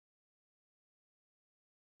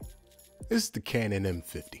This is the Canon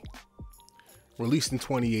M50. Released in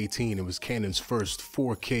 2018, it was Canon's first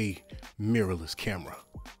 4K mirrorless camera.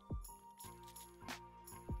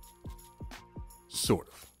 Sort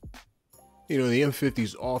of. You know, the M50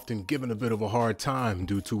 is often given a bit of a hard time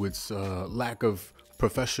due to its lack of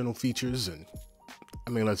professional features, and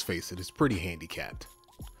I mean, let's face it, it's pretty handicapped.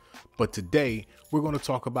 But today, we're going to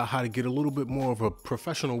talk about how to get a little bit more of a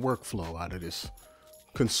professional workflow out of this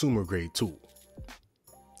consumer grade tool.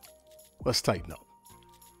 Let's tighten up.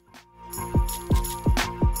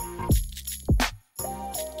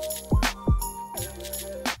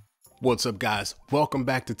 What's up, guys? Welcome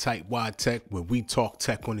back to Tight Wide Tech, where we talk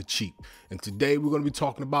tech on the cheap. And today we're going to be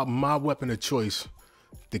talking about my weapon of choice,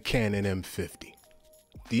 the Canon M50.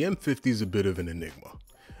 The M50 is a bit of an enigma.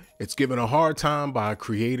 It's given a hard time by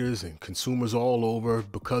creators and consumers all over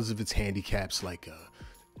because of its handicaps, like a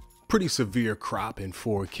pretty severe crop in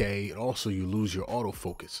 4K, and also you lose your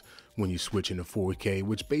autofocus when you switch into 4K,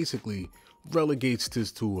 which basically relegates this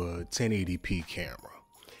to a 1080p camera.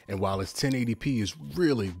 And while its 1080p is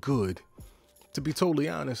really good, to be totally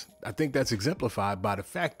honest, I think that's exemplified by the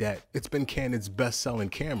fact that it's been Canon's best-selling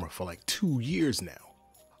camera for like 2 years now.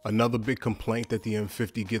 Another big complaint that the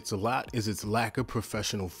M50 gets a lot is its lack of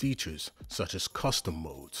professional features, such as custom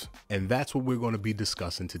modes. And that's what we're going to be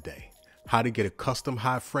discussing today. How to get a custom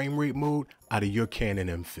high frame rate mode out of your Canon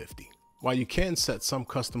M50. While you can set some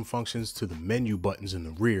custom functions to the menu buttons in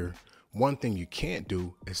the rear, one thing you can't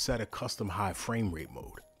do is set a custom high frame rate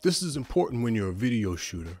mode. This is important when you're a video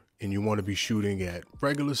shooter and you want to be shooting at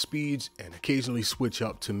regular speeds and occasionally switch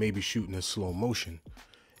up to maybe shooting in slow motion.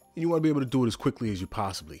 And you want to be able to do it as quickly as you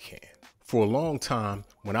possibly can. For a long time,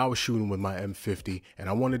 when I was shooting with my M50 and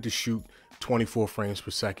I wanted to shoot 24 frames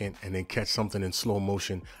per second and then catch something in slow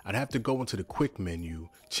motion, I'd have to go into the quick menu,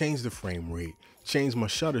 change the frame rate, change my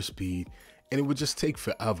shutter speed, and it would just take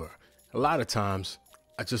forever. A lot of times,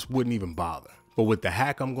 I just wouldn't even bother. But with the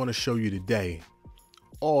hack I'm going to show you today,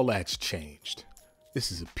 all that's changed.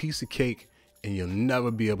 This is a piece of cake, and you'll never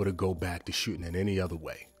be able to go back to shooting it any other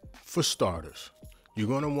way. For starters, you're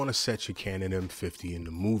going to want to set your Canon M50 into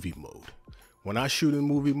movie mode. When I shoot in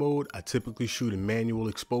movie mode, I typically shoot in manual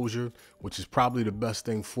exposure, which is probably the best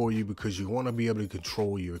thing for you because you want to be able to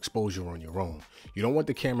control your exposure on your own. You don't want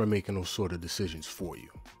the camera making those sort of decisions for you.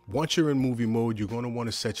 Once you're in movie mode, you're going to want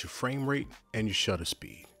to set your frame rate and your shutter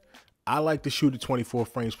speed. I like to shoot at 24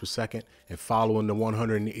 frames per second, and following the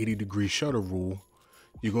 180-degree shutter rule,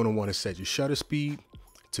 you're going to want to set your shutter speed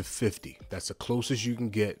to 50. That's the closest you can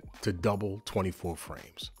get to double 24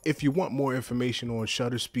 frames. If you want more information on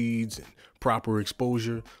shutter speeds and proper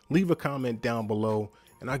exposure, leave a comment down below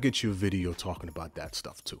and I'll get you a video talking about that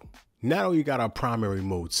stuff too. Now that we got our primary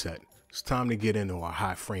mode set, it's time to get into our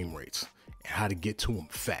high frame rates and how to get to them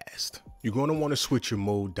fast. You're going to want to switch your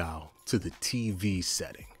mode dial to the TV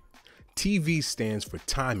setting. TV stands for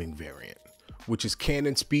timing variant, which is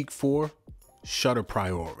Canon speak for shutter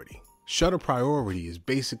priority. Shutter priority is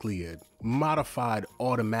basically a modified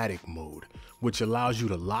automatic mode, which allows you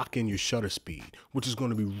to lock in your shutter speed, which is going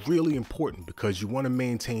to be really important because you want to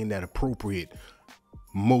maintain that appropriate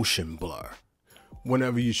motion blur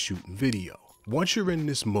whenever you're shooting video. Once you're in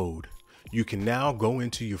this mode, you can now go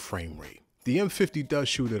into your frame rate. The M50 does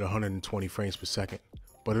shoot at 120 frames per second,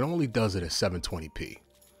 but it only does it at 720p.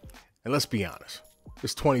 And let's be honest,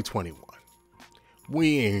 it's 2021.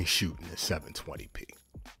 We ain't shooting at 720p.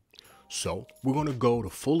 So we're going to go to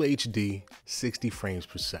full HD 60 frames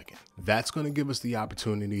per second. That's going to give us the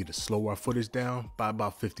opportunity to slow our footage down by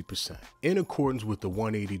about 50%. In accordance with the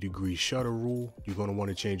 180-degree shutter rule, you're going to want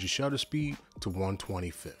to change your shutter speed to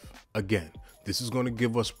 1/25. Again, this is going to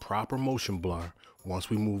give us proper motion blur once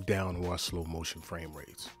we move down to our slow motion frame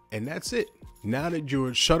rates. And that's it. Now that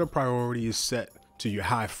your shutter priority is set to your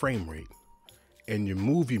high frame rate and your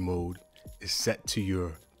movie mode is set to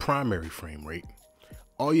your primary frame rate,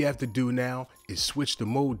 all you have to do now is switch the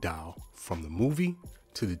mode dial from the movie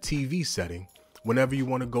to the TV setting whenever you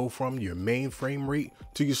want to go from your main frame rate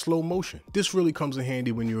to your slow motion. This really comes in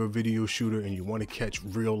handy when you're a video shooter and you want to catch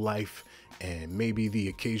real life and maybe the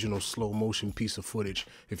occasional slow motion piece of footage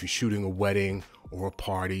if you're shooting a wedding or a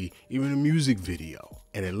party, even a music video.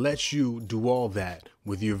 And it lets you do all that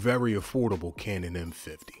with your very affordable Canon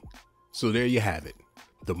M50. So there you have it,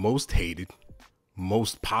 the most hated,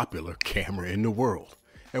 most popular camera in the world.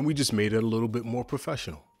 And we just made it a little bit more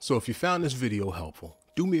professional. So if you found this video helpful,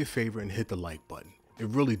 do me a favor and hit the like button. It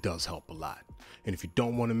really does help a lot. And if you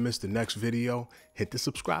don't want to miss the next video, hit the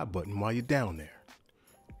subscribe button while you're down there.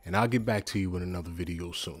 And I'll get back to you with another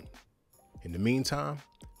video soon. In the meantime,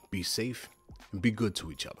 be safe and be good to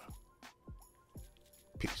each other.